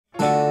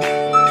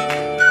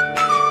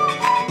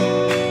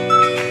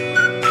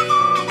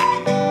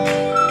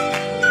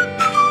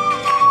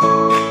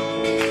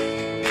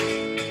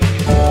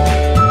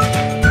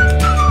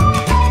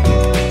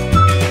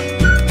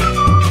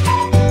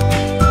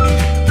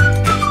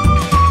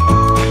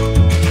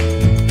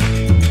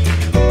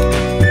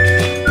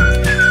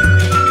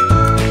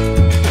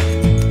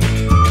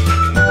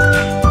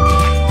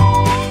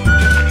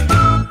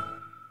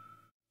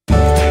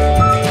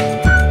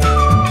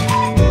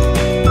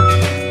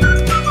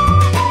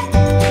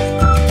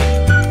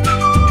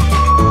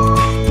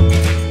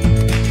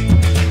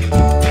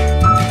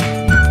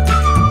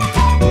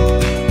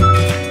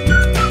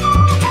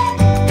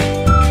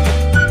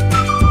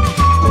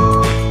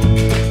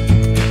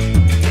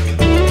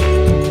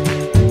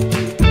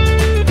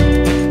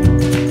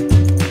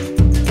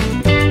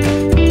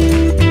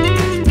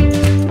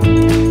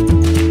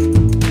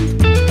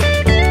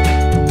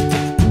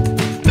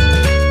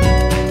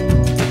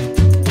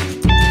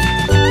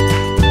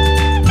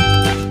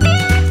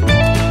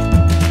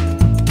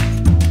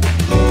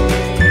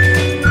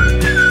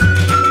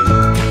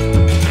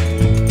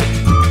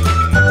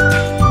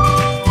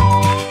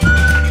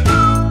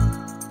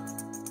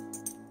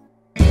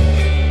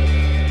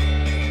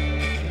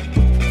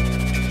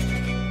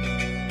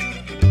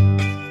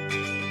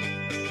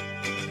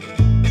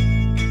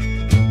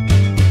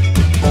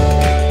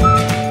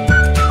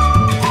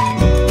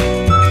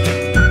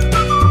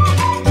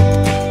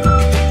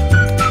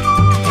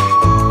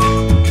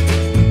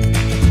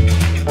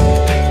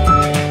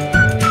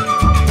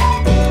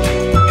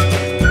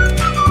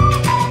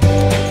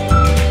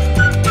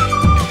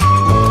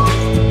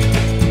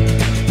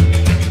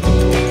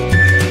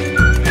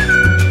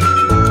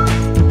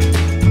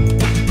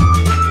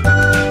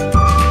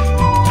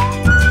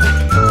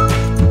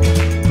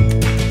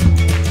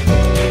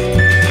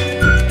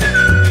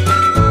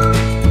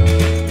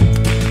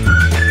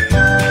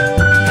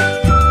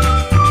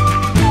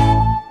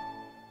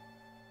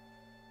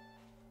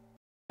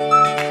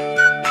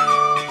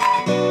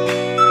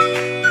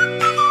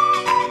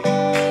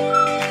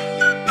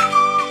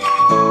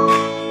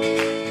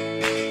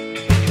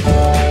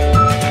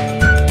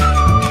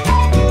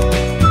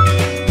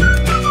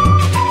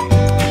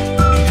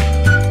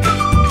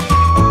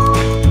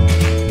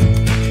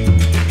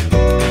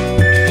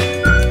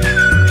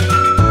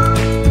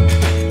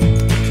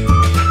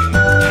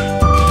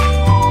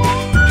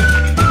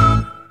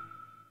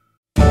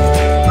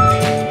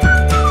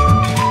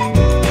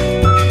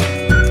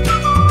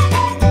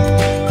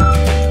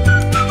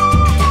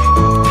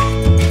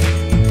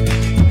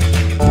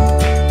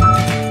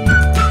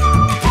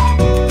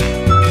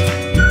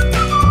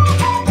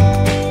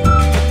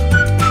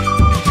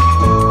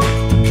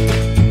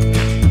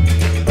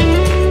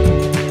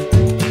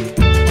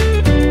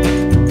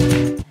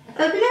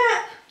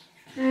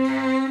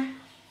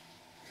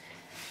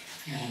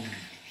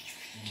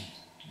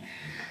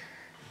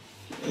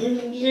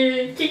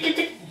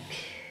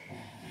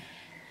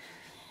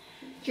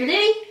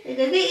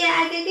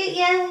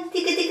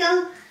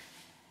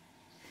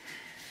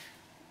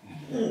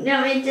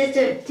want me to do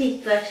a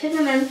deep version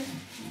and then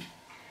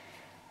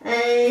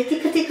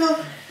tickle tickle.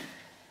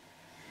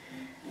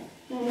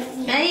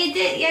 Yeah, you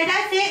did. Yeah,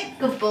 that's it.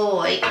 Good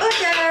boy. Well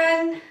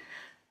done.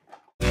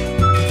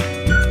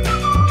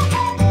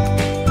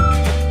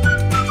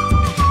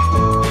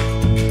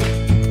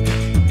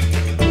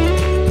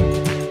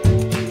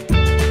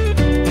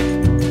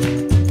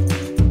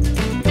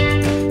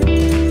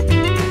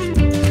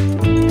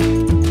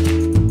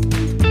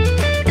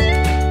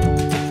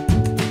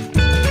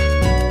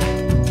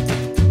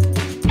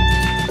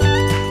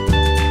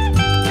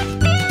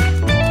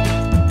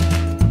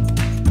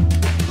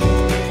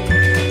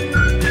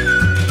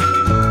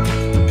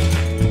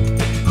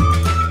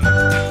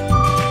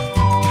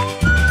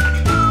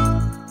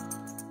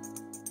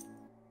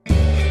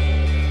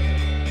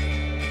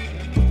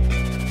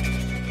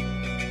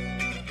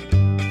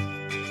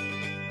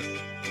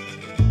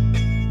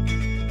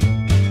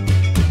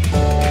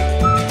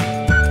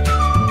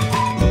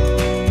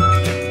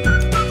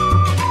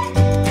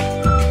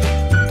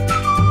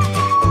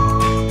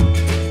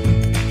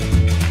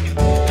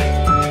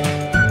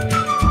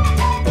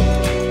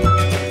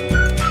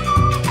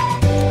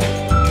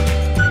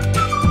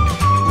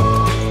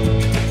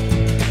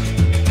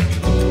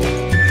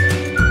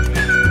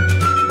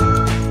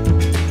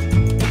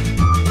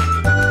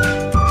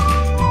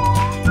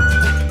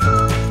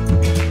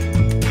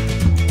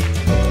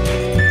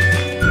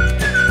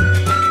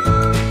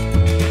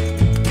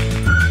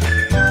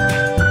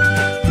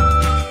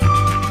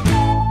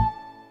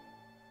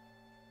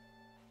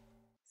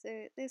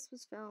 This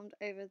was filmed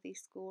over the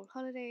school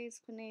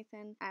holidays for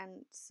Nathan,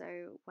 and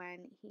so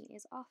when he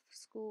is off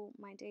school,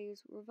 my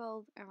days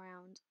revolve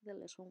around the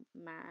little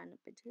man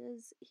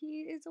because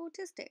he is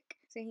autistic,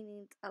 so he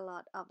needs a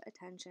lot of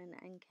attention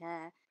and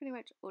care pretty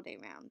much all day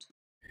round.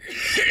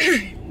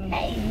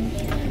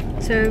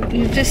 So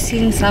you've just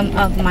seen some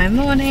of my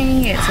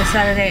morning. It's a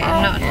Saturday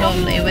and not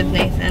normally with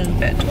Nathan,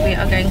 but we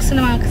are going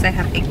cinema because I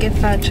have a gift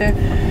voucher,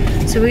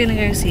 so we're going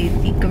to go see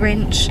The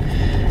Grinch.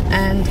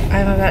 And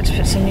I'm about to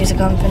put some music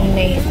on for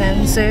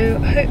Nathan, so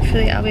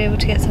hopefully I'll be able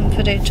to get some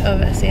footage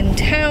of us in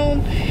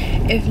town.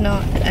 If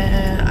not,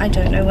 I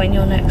don't know when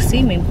you'll next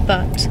see me,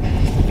 but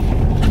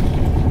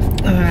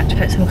I'm about to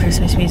put some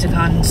Christmas music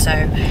on, so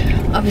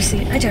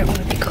obviously I don't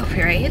want to be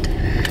copyrighted,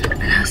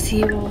 and I'll see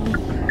you all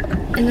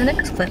in the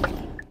next clip.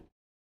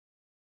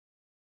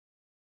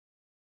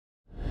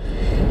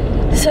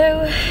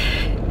 So,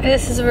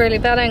 this is a really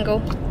bad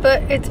angle,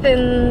 but it's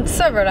been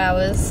several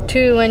hours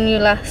to when you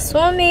last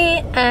saw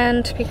me,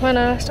 and to be quite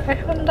honest, I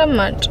haven't done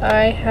much.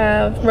 I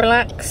have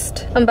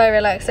relaxed, and by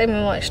relaxed I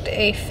mean watched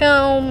a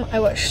film. I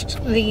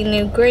watched the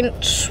new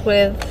Grinch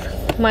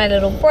with my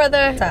little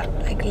brother, sat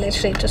like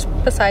literally just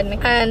beside me,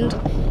 and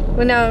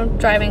we're now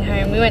driving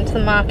home. We went to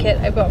the market.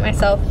 I bought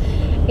myself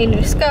a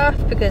new scarf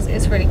because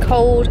it's really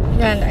cold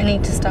and I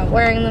need to start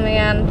wearing them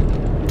again.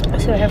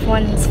 So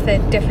everyone's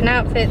fit different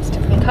outfits,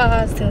 different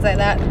cars, things like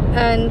that.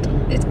 And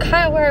it's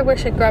kind of where I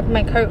wish I grabbed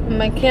my coat and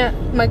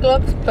my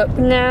gloves, but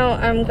now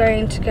I'm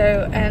going to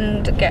go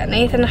and get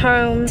Nathan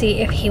home,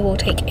 see if he will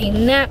take a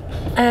nap,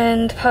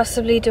 and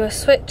possibly do a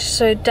switch.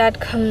 So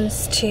Dad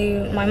comes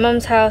to my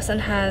mum's house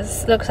and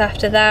looks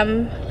after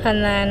them,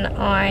 and then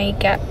I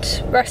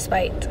get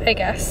respite, I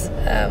guess,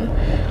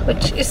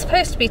 which is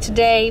supposed to be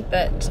today,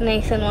 but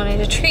Nathan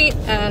wanted a treat,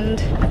 and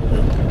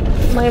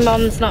my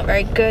mum's not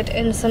very good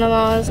in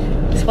cinemas.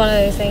 It's one of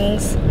those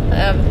things.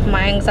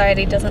 My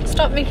anxiety doesn't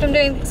stop me from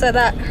doing things like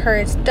that.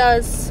 Hers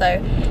does, so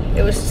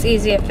it was just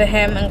easier for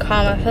him and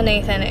calmer for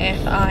Nathan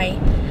if I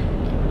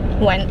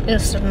went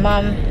instead of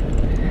Mum.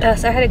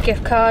 So I had a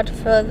gift card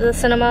for the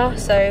cinema,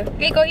 so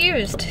it got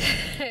used.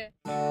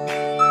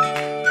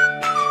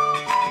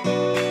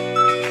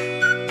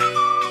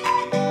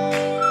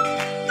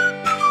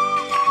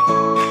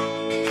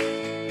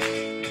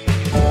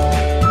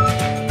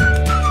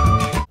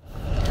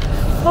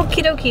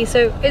 Okie dokie,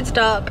 so it's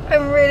dark.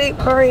 I'm really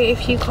sorry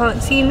if you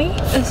can't see me.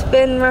 It's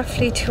been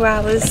roughly 2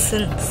 hours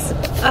since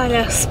I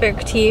last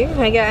spoke to you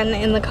again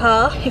in the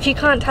car. If you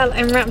can't tell,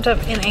 I'm wrapped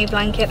up in a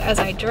blanket as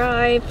I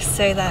drive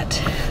so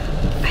that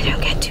I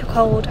don't get too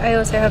cold. I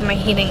also have my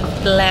heating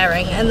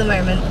blaring at the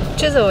moment,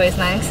 which is always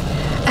nice.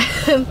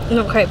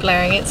 Not quite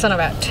blaring, it's on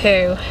about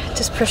 2.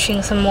 Just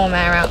pushing some warm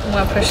air out. I'm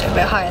gonna push it a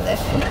bit higher though.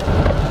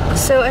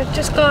 So I've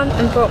just gone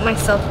and brought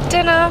myself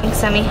dinner,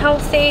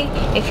 semi-healthy.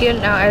 If you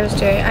didn't know,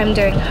 I'm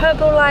doing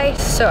Herbalife,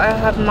 so I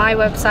have my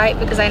website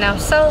because I now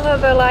sell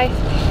Herbalife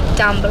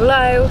down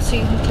below, so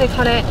you can click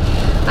on it.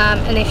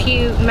 And if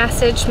you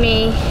message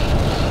me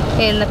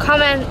in the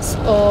comments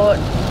or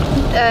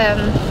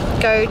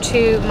go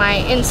to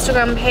my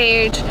Instagram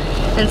page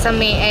and send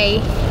me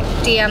a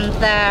DM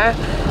there,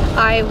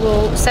 I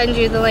will send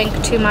you the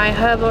link to my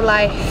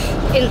Herbalife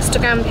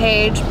Instagram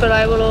page, but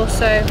I will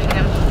also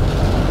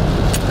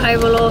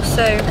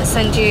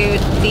send you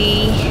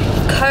the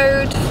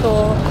code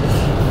for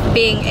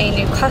being a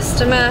new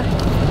customer.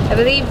 I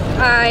believe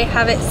I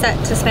have it set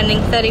to spending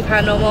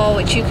 £30 or more,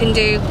 which you can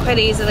do quite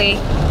easily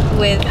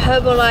with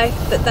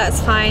Herbalife, but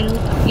that's fine.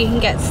 You can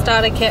get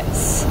starter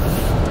kits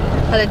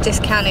at a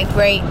discounted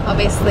rate,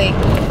 obviously.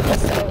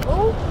 So,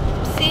 Oh,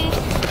 see.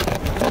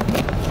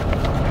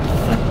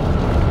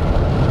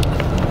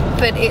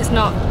 but it's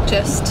not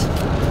just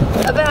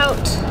about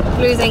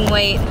losing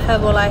weight.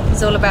 Herbalife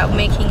is all about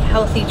making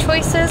healthy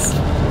choices.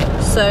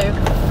 So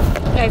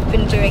I've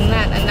been doing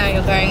that, and now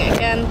you're going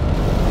again.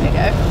 There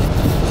you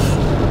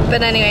go.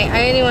 But anyway,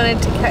 I only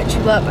wanted to catch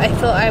you up. I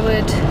thought I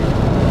would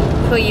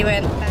pull you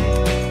in.